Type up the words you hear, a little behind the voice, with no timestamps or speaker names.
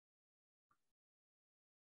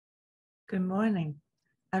Good morning,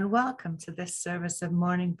 and welcome to this service of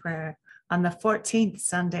morning prayer on the 14th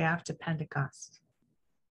Sunday after Pentecost.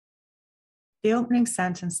 The opening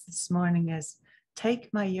sentence this morning is,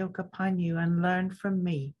 "Take my yoke upon you and learn from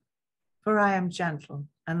me, for I am gentle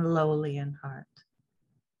and lowly in heart."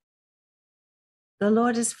 The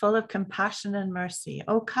Lord is full of compassion and mercy.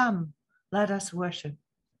 Oh, come, let us worship.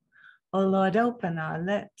 O Lord, open our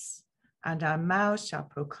lips, and our mouths shall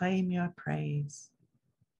proclaim your praise.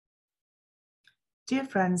 Dear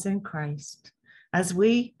friends in Christ, as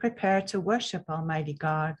we prepare to worship Almighty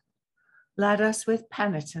God, let us with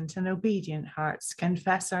penitent and obedient hearts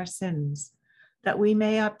confess our sins, that we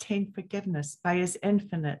may obtain forgiveness by his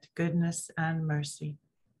infinite goodness and mercy.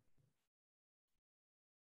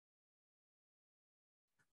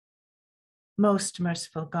 Most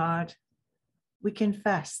merciful God, we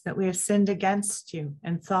confess that we have sinned against you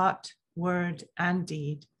in thought, word, and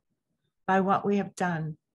deed, by what we have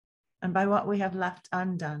done and by what we have left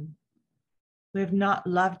undone. We have not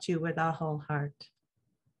loved you with our whole heart.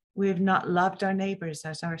 We have not loved our neighbors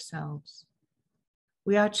as ourselves.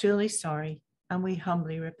 We are truly sorry, and we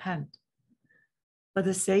humbly repent. For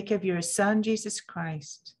the sake of your Son, Jesus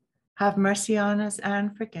Christ, have mercy on us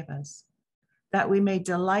and forgive us, that we may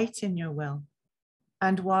delight in your will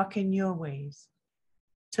and walk in your ways,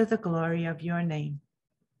 to the glory of your name.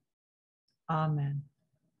 Amen.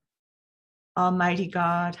 Almighty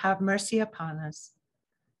God, have mercy upon us.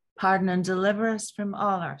 Pardon and deliver us from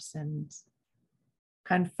all our sins.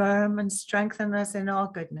 Confirm and strengthen us in all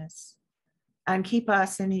goodness, and keep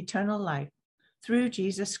us in eternal life through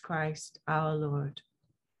Jesus Christ our Lord.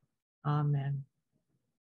 Amen.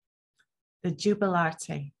 The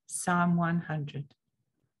Jubilate, Psalm 100.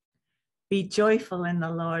 Be joyful in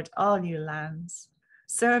the Lord, all you lands.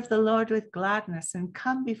 Serve the Lord with gladness and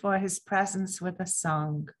come before his presence with a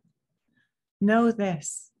song. Know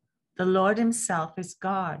this, the Lord himself is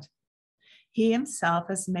God. He himself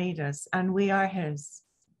has made us, and we are his.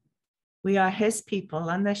 We are his people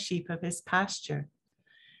and the sheep of his pasture.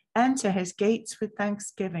 Enter his gates with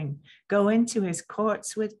thanksgiving. Go into his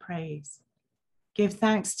courts with praise. Give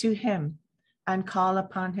thanks to him and call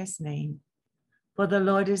upon his name. For the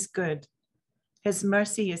Lord is good. His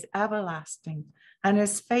mercy is everlasting, and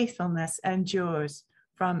his faithfulness endures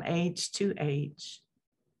from age to age.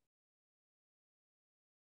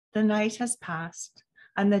 The night has passed,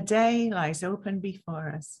 and the day lies open before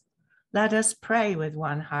us. Let us pray with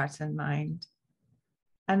one heart and mind.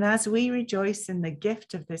 And as we rejoice in the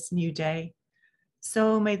gift of this new day,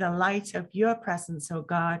 so may the light of your presence, O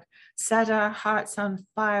God, set our hearts on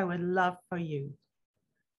fire with love for you,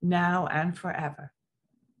 now and forever.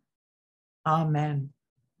 Amen.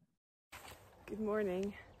 Good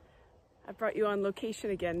morning. I brought you on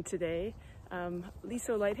location again today.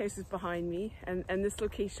 Liso Lighthouse is behind me, and this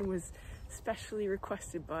location was specially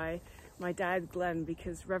requested by my dad Glenn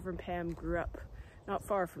because Reverend Pam grew up not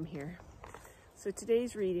far from here. So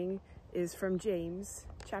today's reading is from James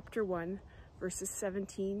chapter 1 verses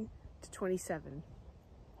 17 to 27.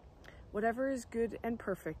 Whatever is good and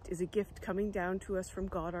perfect is a gift coming down to us from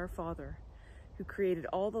God our Father, who created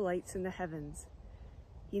all the lights in the heavens.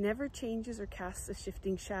 He never changes or casts a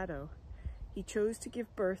shifting shadow. He chose to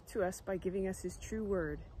give birth to us by giving us his true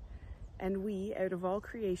word, and we, out of all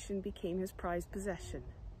creation, became his prized possession.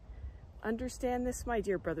 Understand this, my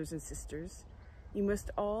dear brothers and sisters. You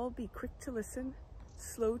must all be quick to listen,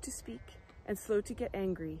 slow to speak, and slow to get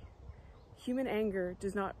angry. Human anger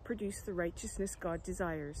does not produce the righteousness God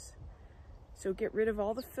desires. So get rid of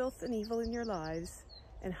all the filth and evil in your lives,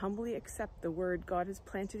 and humbly accept the word God has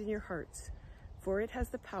planted in your hearts, for it has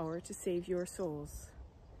the power to save your souls.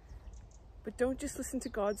 But don't just listen to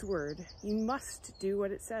God's word. You must do what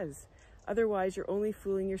it says. Otherwise, you're only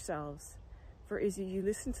fooling yourselves. For as you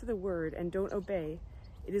listen to the word and don't obey,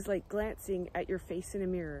 it is like glancing at your face in a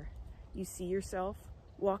mirror. You see yourself,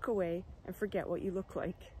 walk away, and forget what you look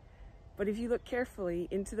like. But if you look carefully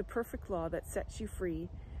into the perfect law that sets you free,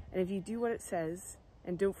 and if you do what it says,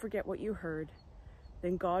 and don't forget what you heard,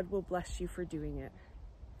 then God will bless you for doing it.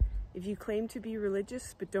 If you claim to be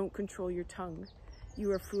religious but don't control your tongue, you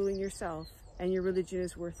are fooling yourself, and your religion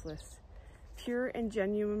is worthless. Pure and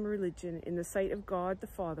genuine religion in the sight of God the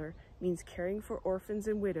Father means caring for orphans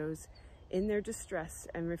and widows in their distress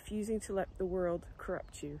and refusing to let the world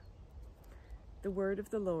corrupt you. The word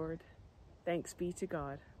of the Lord. Thanks be to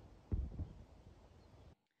God.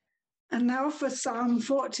 And now for Psalm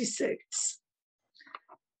 46.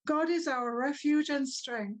 God is our refuge and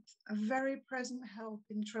strength, a very present help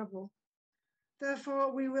in trouble.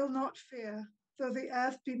 Therefore we will not fear, though the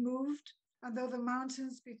earth be moved, and though the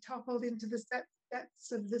mountains be toppled into the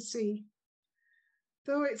depths of the sea.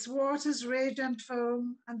 Though its waters rage and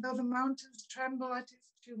foam, and though the mountains tremble at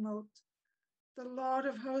its tumult, the Lord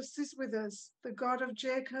of hosts is with us. The God of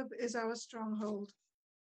Jacob is our stronghold.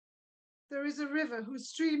 There is a river whose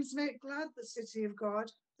streams make glad the city of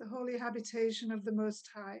God, the holy habitation of the Most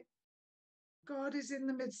High. God is in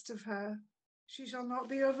the midst of her. She shall not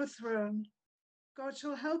be overthrown. God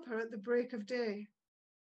shall help her at the break of day.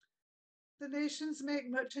 The nations make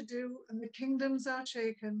much ado, and the kingdoms are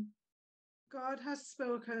shaken. God has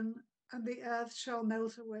spoken, and the earth shall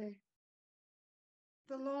melt away.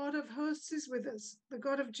 The Lord of hosts is with us. The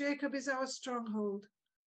God of Jacob is our stronghold.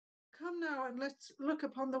 Come now and let's look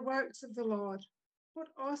upon the works of the Lord. What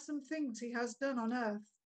awesome things he has done on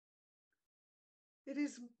earth. It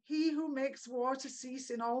is he who makes war to cease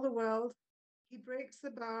in all the world. He breaks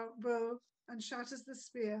the bow and shatters the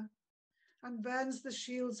spear and burns the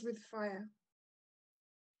shields with fire.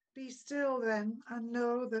 Be still then and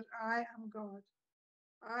know that I am God.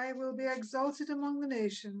 I will be exalted among the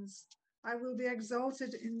nations. I will be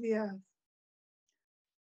exalted in the earth.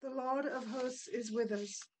 The Lord of hosts is with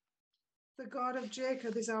us. The God of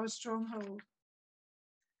Jacob is our stronghold.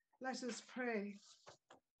 Let us pray.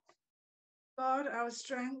 God, our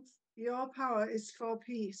strength, your power is for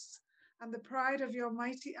peace, and the pride of your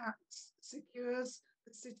mighty acts secures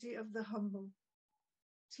the city of the humble.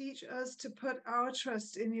 Teach us to put our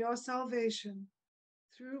trust in your salvation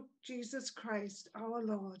through Jesus Christ, our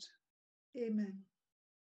Lord. Amen.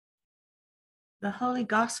 The Holy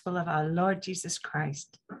Gospel of our Lord Jesus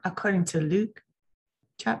Christ, according to Luke,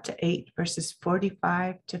 chapter 8, verses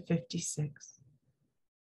 45 to 56.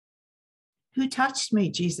 Who touched me?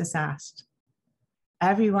 Jesus asked.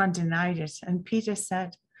 Everyone denied it, and Peter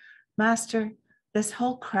said, Master, this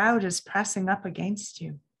whole crowd is pressing up against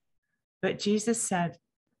you. But Jesus said,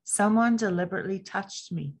 Someone deliberately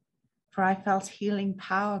touched me, for I felt healing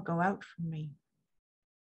power go out from me.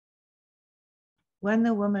 When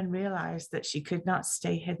the woman realized that she could not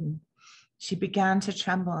stay hidden, she began to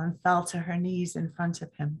tremble and fell to her knees in front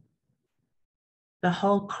of him. The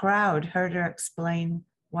whole crowd heard her explain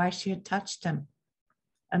why she had touched him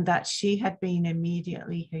and that she had been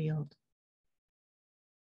immediately healed.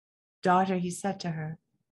 Daughter, he said to her,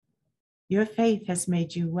 your faith has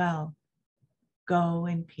made you well. Go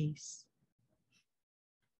in peace.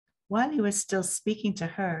 While he was still speaking to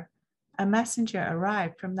her, a messenger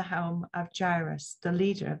arrived from the home of Jairus, the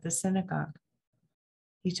leader of the synagogue.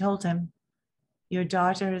 He told him, your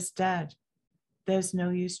daughter is dead. There's no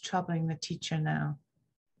use troubling the teacher now.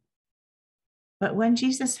 But when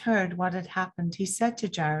Jesus heard what had happened, he said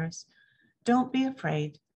to Jairus, don't be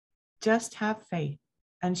afraid, just have faith,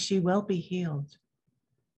 and she will be healed.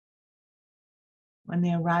 When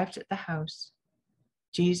they arrived at the house,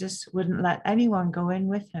 Jesus wouldn't let anyone go in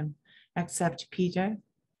with him except Peter,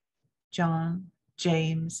 John,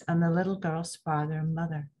 James, and the little girl's father and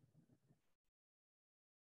mother.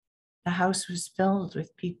 The house was filled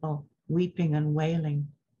with people weeping and wailing.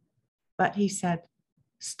 But he said,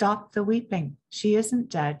 stop the weeping. She isn't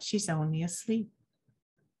dead. She's only asleep.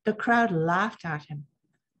 The crowd laughed at him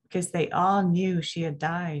because they all knew she had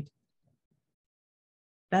died.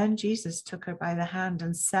 Then Jesus took her by the hand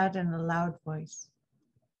and said in a loud voice,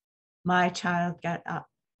 my child, get up.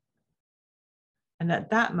 And at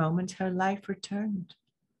that moment, her life returned,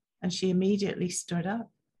 and she immediately stood up.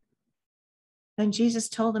 Then Jesus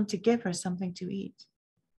told them to give her something to eat.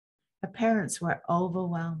 Her parents were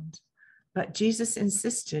overwhelmed, but Jesus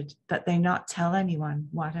insisted that they not tell anyone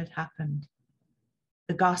what had happened.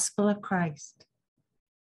 The Gospel of Christ.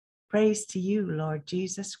 Praise to you, Lord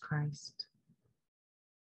Jesus Christ.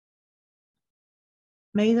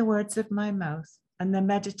 May the words of my mouth and the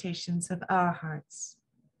meditations of our hearts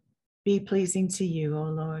be pleasing to you, O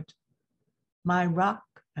Lord, my rock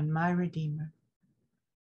and my redeemer.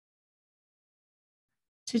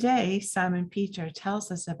 Today, Simon Peter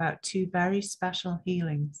tells us about two very special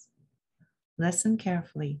healings. Listen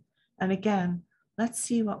carefully, and again, let's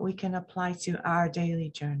see what we can apply to our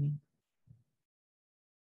daily journey.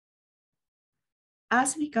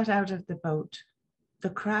 As we got out of the boat, the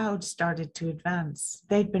crowd started to advance.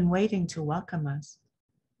 They'd been waiting to welcome us.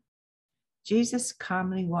 Jesus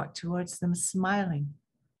calmly walked towards them, smiling.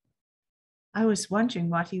 I was wondering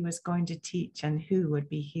what he was going to teach and who would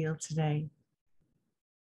be healed today.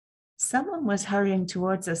 Someone was hurrying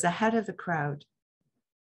towards us ahead of the crowd.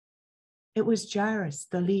 It was Jairus,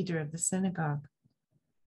 the leader of the synagogue.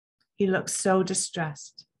 He looked so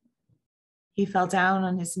distressed. He fell down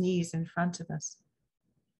on his knees in front of us.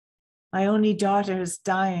 My only daughter is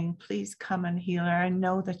dying. Please come and heal her. I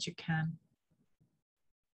know that you can.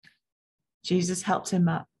 Jesus helped him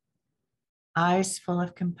up, eyes full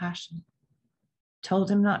of compassion. told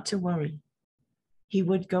him not to worry. He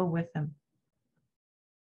would go with him.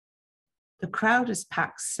 The crowd is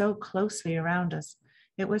packed so closely around us,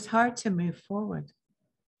 it was hard to move forward.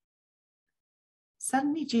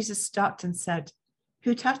 Suddenly, Jesus stopped and said,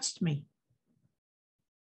 "Who touched me?"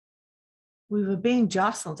 We were being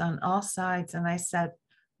jostled on all sides, and I said,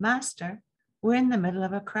 "Master, we're in the middle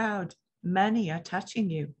of a crowd. Many are touching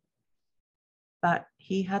you." But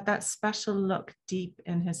he had that special look deep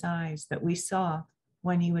in his eyes that we saw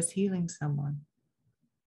when he was healing someone.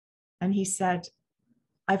 And he said,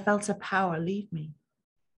 "I felt a power leave me."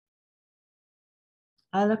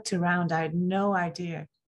 I looked around. I had no idea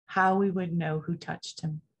how we would know who touched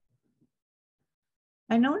him.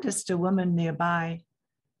 I noticed a woman nearby.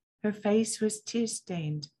 Her face was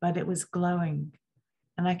tear-stained, but it was glowing,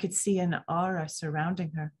 and I could see an aura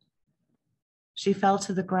surrounding her. She fell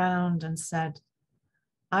to the ground and said,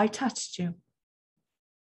 "I touched you.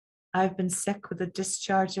 I've been sick with a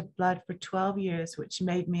discharge of blood for 12 years, which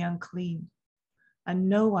made me unclean, and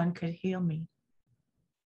no one could heal me.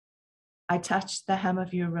 I touched the hem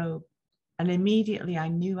of your robe, and immediately I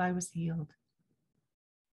knew I was healed."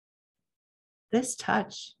 This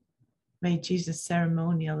touch made Jesus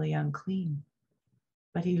ceremonially unclean,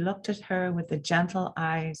 but he looked at her with the gentle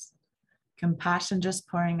eyes, compassion just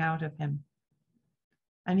pouring out of him.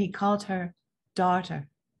 And he called her daughter.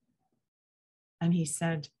 And he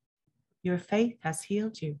said, "Your faith has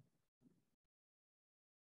healed you."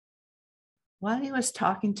 While he was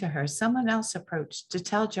talking to her, someone else approached to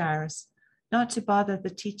tell Jairus not to bother the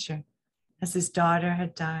teacher, as his daughter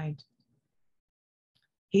had died.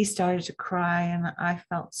 He started to cry, and I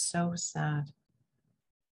felt so sad.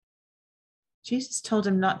 Jesus told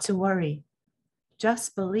him not to worry,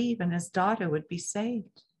 just believe and his daughter would be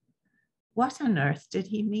saved. What on earth did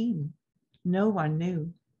he mean? No one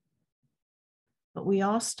knew. But we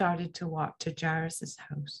all started to walk to Jairus'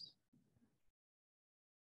 house.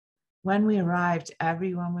 When we arrived,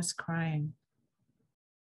 everyone was crying.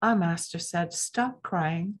 Our master said, "Stop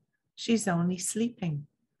crying. She's only sleeping."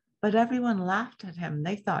 But everyone laughed at him.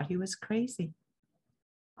 They thought he was crazy.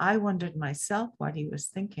 I wondered myself what he was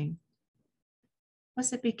thinking.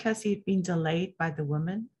 Was it because he had been delayed by the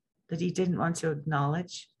woman that he didn't want to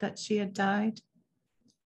acknowledge that she had died?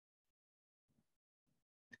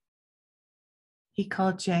 He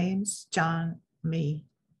called James, John, me,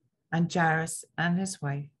 and Jairus and his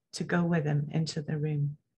wife to go with him into the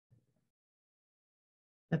room.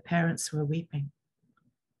 The parents were weeping.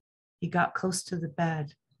 He got close to the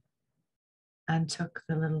bed and took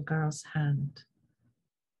the little girl's hand.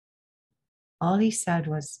 All he said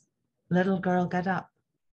was, "Little girl, get up."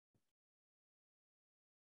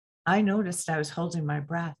 I noticed I was holding my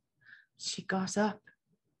breath. She got up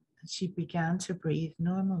and she began to breathe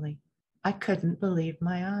normally. I couldn't believe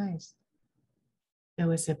my eyes. There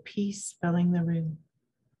was a peace filling the room.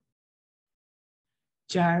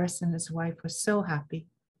 Jairus and his wife were so happy,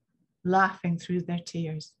 laughing through their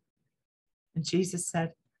tears. And Jesus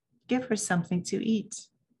said, "Give her something to eat."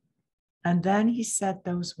 And then he said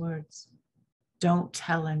those words, "Don't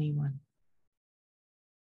tell anyone."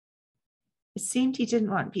 It seemed he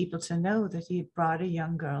didn't want people to know that he had brought a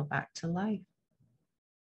young girl back to life.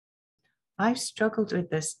 I've struggled with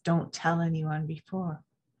this "don't tell anyone" before.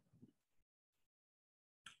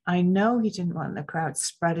 I know he didn't want the crowd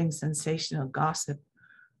spreading sensational gossip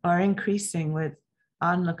or increasing with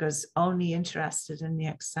onlookers only interested in the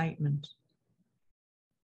excitement.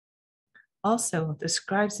 Also, the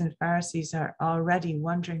scribes and Pharisees are already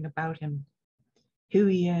wondering about him, who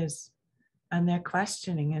he is, and they're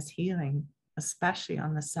questioning his healing, especially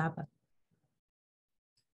on the Sabbath.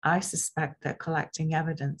 I suspect they're collecting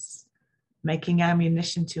evidence, making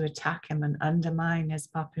ammunition to attack him and undermine his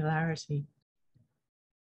popularity.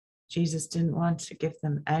 Jesus didn't want to give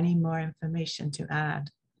them any more information to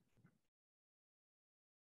add.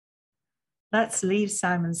 Let's leave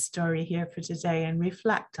Simon's story here for today and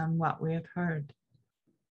reflect on what we have heard.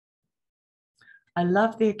 I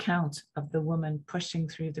love the account of the woman pushing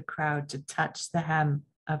through the crowd to touch the hem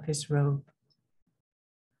of his robe.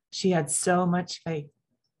 She had so much faith.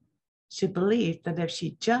 She believed that if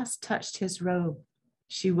she just touched his robe,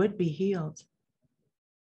 she would be healed.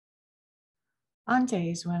 On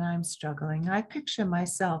days when I'm struggling, I picture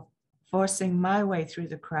myself forcing my way through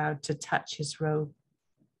the crowd to touch his robe.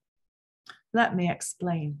 Let me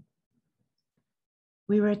explain.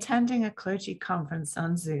 We were attending a clergy conference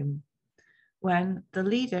on Zoom when the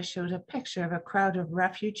leader showed a picture of a crowd of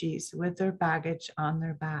refugees with their baggage on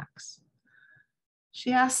their backs.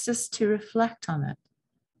 She asked us to reflect on it.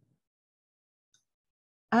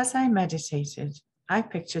 As I meditated, I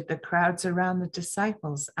pictured the crowds around the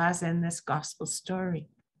disciples as in this gospel story.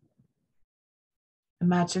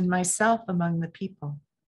 Imagine myself among the people,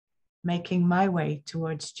 making my way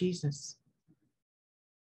towards Jesus.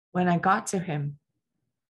 When I got to him,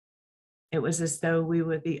 it was as though we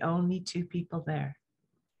were the only two people there.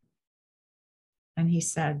 And he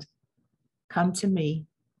said, "Come to me,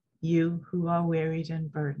 you who are wearied and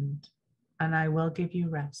burdened, and I will give you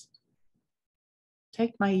rest.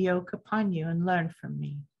 Take my yoke upon you and learn from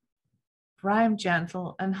me, for I am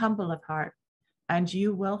gentle and humble of heart, and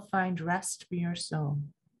you will find rest for your soul."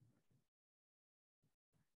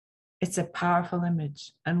 It's a powerful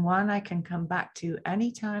image and one I can come back to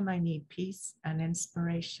anytime I need peace and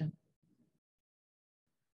inspiration.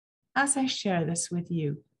 As I share this with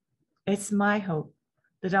you, it's my hope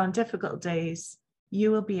that on difficult days, you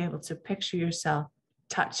will be able to picture yourself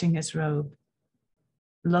touching his robe,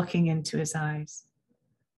 looking into his eyes.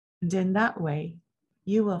 And in that way,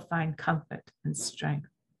 you will find comfort and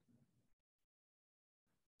strength.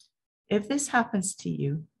 If this happens to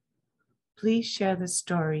you, please share the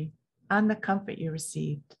story and the comfort you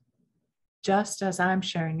received, just as I'm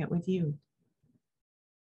sharing it with you.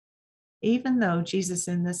 Even though Jesus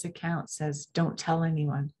in this account says, "Don't tell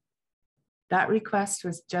anyone," that request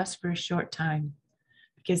was just for a short time,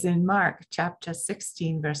 because in Mark chapter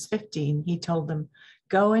 16, verse 15, he told them,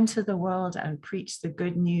 "Go into the world and preach the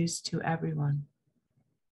good news to everyone."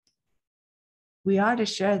 We are to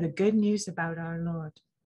share the good news about our Lord,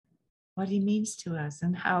 what he means to us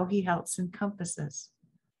and how he helps encompass us,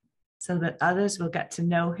 so that others will get to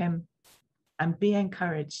know him and be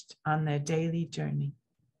encouraged on their daily journey.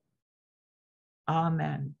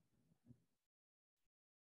 Amen.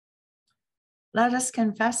 Let us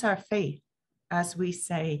confess our faith as we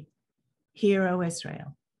say, "Hear, O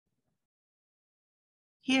Israel.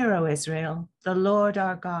 Hear, O Israel, the Lord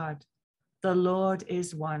our God, the Lord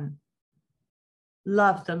is one.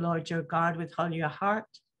 Love the Lord your God with all your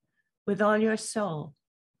heart, with all your soul,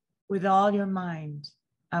 with all your mind,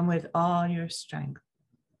 and with all your strength.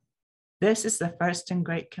 This is the first and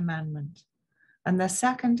great commandment, and the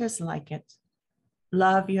second is like it.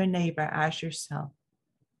 Love your neighbor as yourself.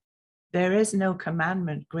 There is no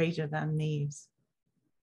commandment greater than these."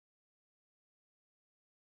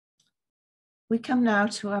 We come now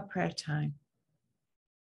to our prayer time.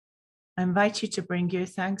 I invite you to bring your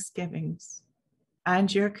thanksgivings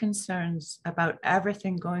and your concerns about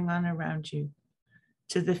everything going on around you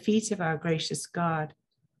to the feet of our gracious God,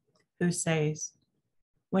 who says,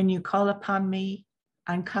 "When you call upon me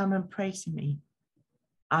and come and pray to me,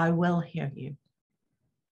 I will hear you."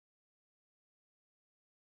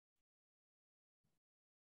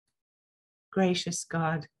 Gracious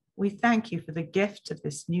God, we thank you for the gift of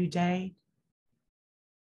this new day,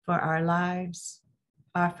 for our lives,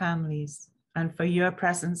 our families, and for your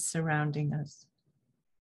presence surrounding us.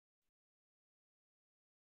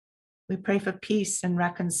 We pray for peace and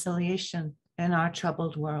reconciliation in our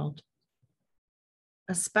troubled world,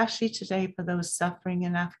 especially today for those suffering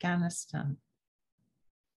in Afghanistan,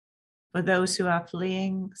 for those who are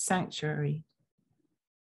fleeing sanctuary,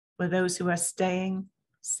 for those who are staying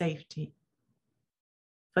safety,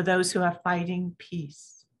 for those who are fighting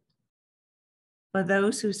peace, for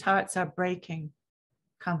those whose hearts are breaking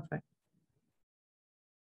comfort,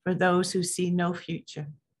 for those who see no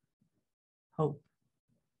future, hope.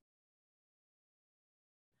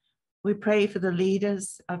 We pray for the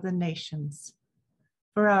leaders of the nations,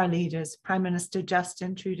 for our leaders, Prime Minister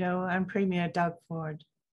Justin Trudeau and Premier Doug Ford,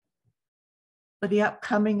 for the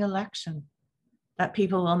upcoming election, that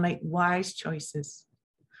people will make wise choices.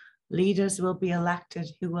 Leaders will be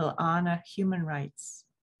elected who will honor human rights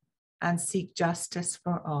and seek justice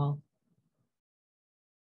for all.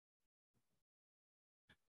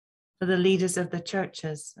 For the leaders of the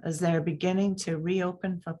churches as they're beginning to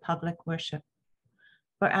reopen for public worship.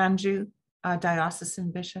 For Andrew, our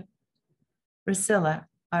diocesan bishop, Priscilla,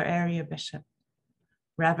 our area bishop,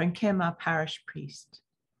 Reverend Kim, our parish priest.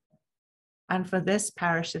 And for this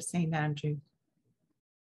parish of St. Andrew,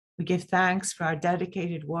 we give thanks for our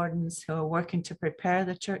dedicated wardens who are working to prepare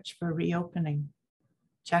the church for reopening,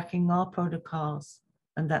 checking all protocols,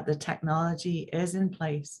 and that the technology is in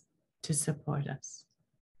place to support us.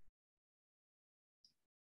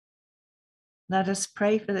 Let us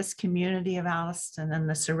pray for this community of Alliston and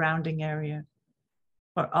the surrounding area,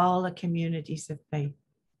 for all the communities of faith,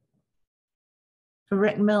 for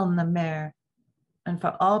Rick Milne, the mayor, and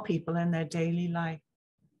for all people in their daily life,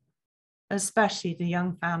 especially the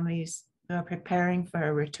young families who are preparing for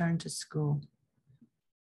a return to school.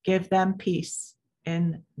 Give them peace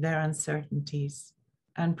in their uncertainties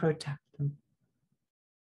and protect them.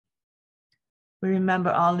 We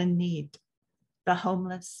remember all in need, the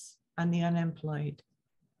homeless and the unemployed,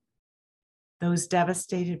 those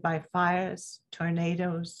devastated by fires,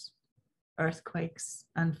 tornadoes, earthquakes,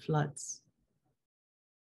 and floods.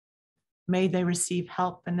 May they receive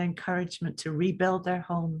help and encouragement to rebuild their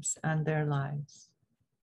homes and their lives.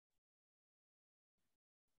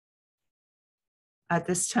 At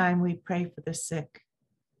this time, we pray for the sick,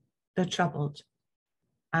 the troubled,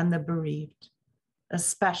 and the bereaved,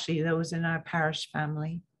 especially those in our parish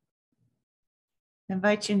family. I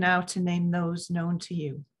invite you now to name those known to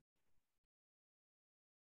you.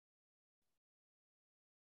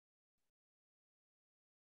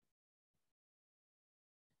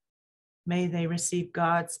 May they receive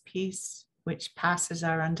God's peace, which passes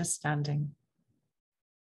our understanding.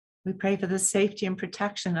 We pray for the safety and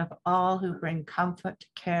protection of all who bring comfort,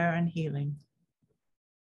 care, and healing,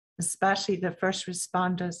 especially the first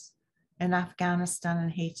responders in Afghanistan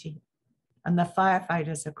and Haiti, and the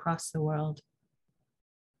firefighters across the world.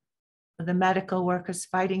 For the medical workers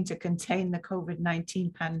fighting to contain the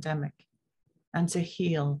COVID-19 pandemic and to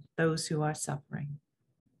heal those who are suffering.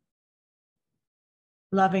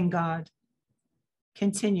 Loving God,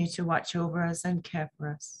 continue to watch over us and care for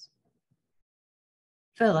us.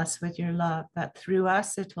 Fill us with your love, that through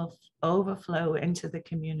us it will overflow into the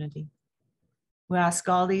community. We ask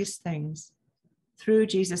all these things through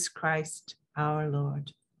Jesus Christ, our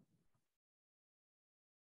Lord.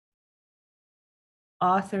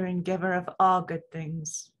 Author and giver of all good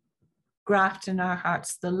things, graft in our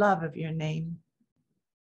hearts the love of your name.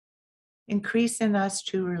 Increase in us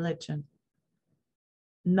true religion.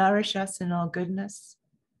 Nourish us in all goodness,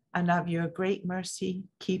 and of your great mercy,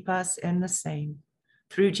 keep us in the same.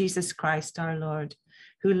 Through Jesus Christ our Lord,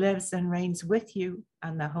 who lives and reigns with you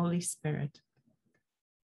and the Holy Spirit,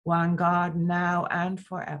 one God, now and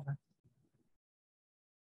forever.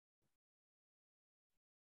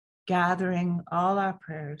 Gathering all our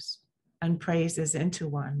prayers and praises into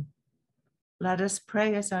one, let us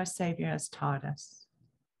pray as our Savior has taught us.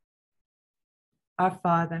 Our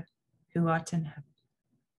Father, who art in heaven,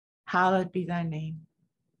 hallowed be thy name.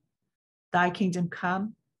 Thy kingdom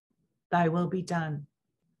come, thy will be done,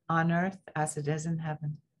 on earth as it is in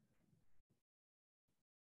heaven.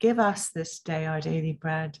 Give us this day our daily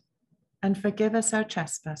bread, and forgive us our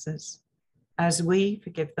trespasses, as we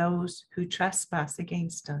forgive those who trespass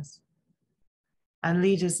against us. And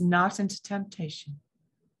lead us not into temptation,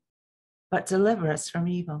 but deliver us from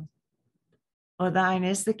evil. For thine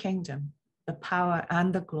is the kingdom, the power,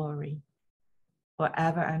 and the glory,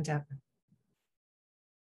 forever and ever.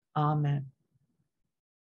 Amen.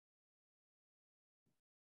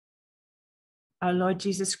 Our Lord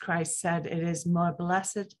Jesus Christ said, "It is more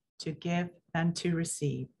blessed to give than to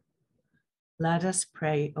receive." Let us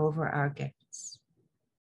pray over our gifts.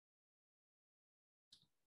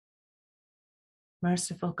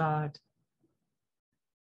 Merciful God,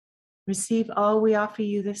 receive all we offer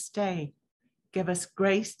you this day. Give us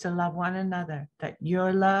grace to love one another, that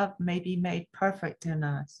your love may be made perfect in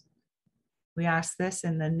us. We ask this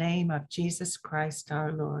in the name of Jesus Christ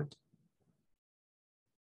our Lord.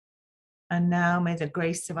 And now may the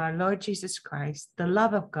grace of our Lord Jesus Christ, the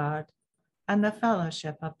love of God, and the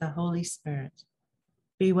fellowship of the Holy Spirit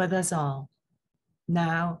be with us all,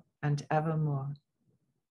 now and evermore.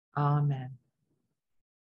 Amen.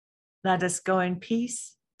 Let us go in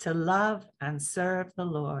peace to love and serve the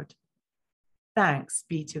Lord. Thanks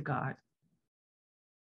be to God.